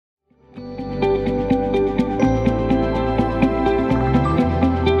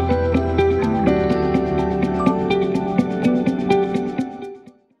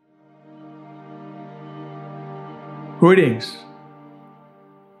Greetings.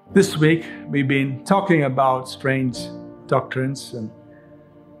 This week we've been talking about strange doctrines and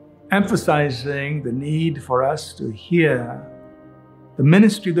emphasizing the need for us to hear the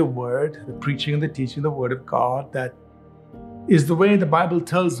ministry of the Word, the preaching and the teaching of the Word of God that is the way the Bible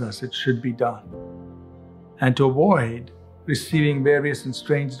tells us it should be done, and to avoid receiving various and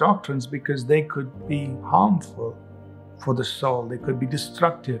strange doctrines because they could be harmful for the soul. They could be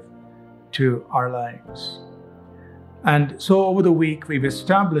destructive to our lives. And so over the week, we've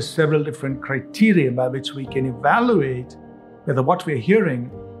established several different criteria by which we can evaluate whether what we're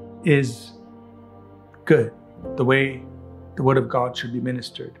hearing is good, the way the Word of God should be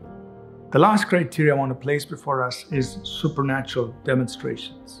ministered. The last criteria I want to place before us is supernatural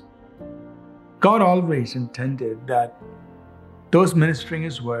demonstrations. God always intended that those ministering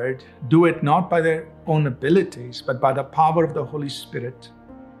His Word do it not by their own abilities, but by the power of the Holy Spirit.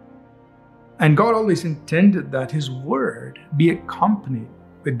 And God always intended that His Word be accompanied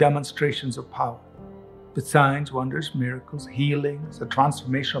with demonstrations of power, with signs, wonders, miracles, healings, the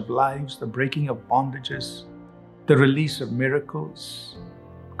transformation of lives, the breaking of bondages, the release of miracles.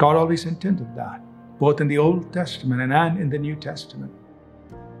 God always intended that, both in the Old Testament and in the New Testament.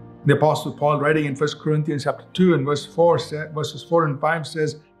 The Apostle Paul, writing in 1 Corinthians chapter 2 and verses 4 and 5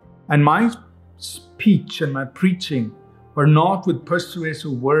 says, "And my speech and my preaching were not with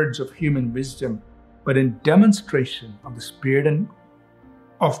persuasive words of human wisdom, but in demonstration of the Spirit and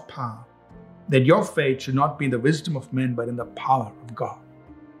of power, that your faith should not be in the wisdom of men, but in the power of God."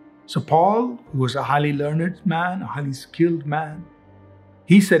 So Paul, who was a highly learned man, a highly skilled man,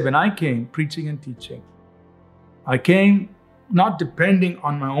 he said, when I came preaching and teaching, I came not depending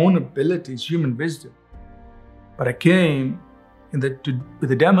on my own abilities, human wisdom, but I came with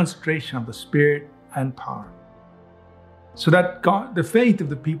the demonstration of the Spirit and power. So that the faith of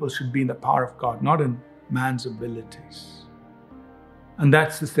the people should be in the power of God, not in man's abilities. And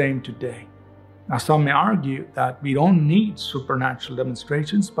that's the same today. Now, some may argue that we don't need supernatural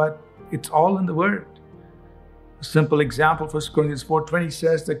demonstrations, but it's all in the Word. A simple example, 1 Corinthians 4:20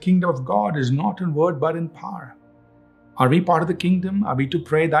 says, "The kingdom of God is not in word, but in power." Are we part of the kingdom? Are we to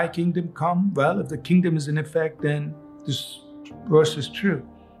pray, "Thy kingdom come"? Well, if the kingdom is in effect, then this verse is true.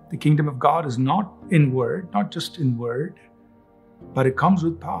 The kingdom of God is not in word, not just in word, but it comes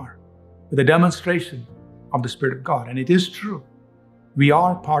with power, with a demonstration of the Spirit of God. And it is true. We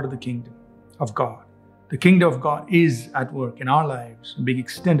are part of the kingdom of God. The kingdom of God is at work in our lives and being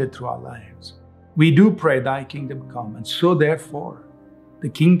extended through our lives. We do pray, "Thy kingdom come." And so therefore, the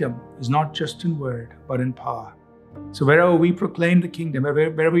kingdom is not just in word, but in power. So wherever we proclaim the kingdom,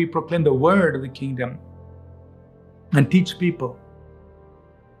 wherever we proclaim the word of the kingdom and teach people,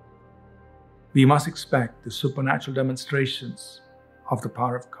 we must expect the supernatural demonstrations of the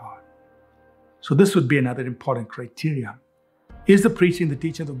power of God. So this would be another important criteria. Is the preaching, the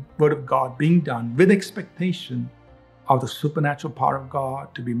teaching of the Word of God being done with expectation of the supernatural power of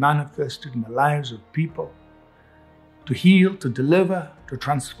God to be manifested in the lives of people, to heal, to deliver, to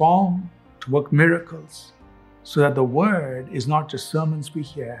transform, to work miracles, so that the Word is not just sermons we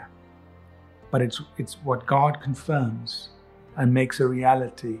hear, but it's what God confirms and makes a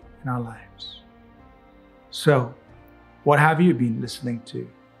reality in our lives. So, what have you been listening to?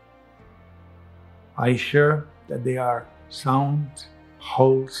 Are you sure that they are sound,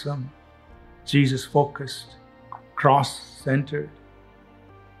 wholesome, Jesus-focused, cross-centered?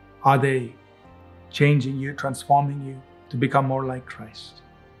 Are they changing you, transforming you to become more like Christ?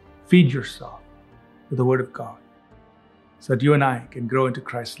 Feed yourself with the Word of God so that you and I can grow into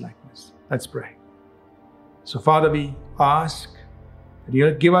Christ-likeness. Let's pray. So, Father, we ask that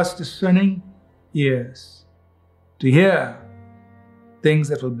you'll give us discerning ears to hear things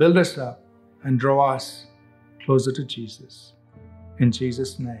that will build us up and draw us closer to Jesus. In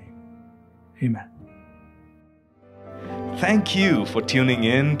Jesus' name, amen. Thank you for tuning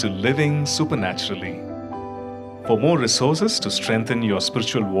in to Living Supernaturally. For more resources to strengthen your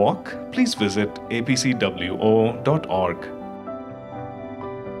spiritual walk, please visit apcwo.org.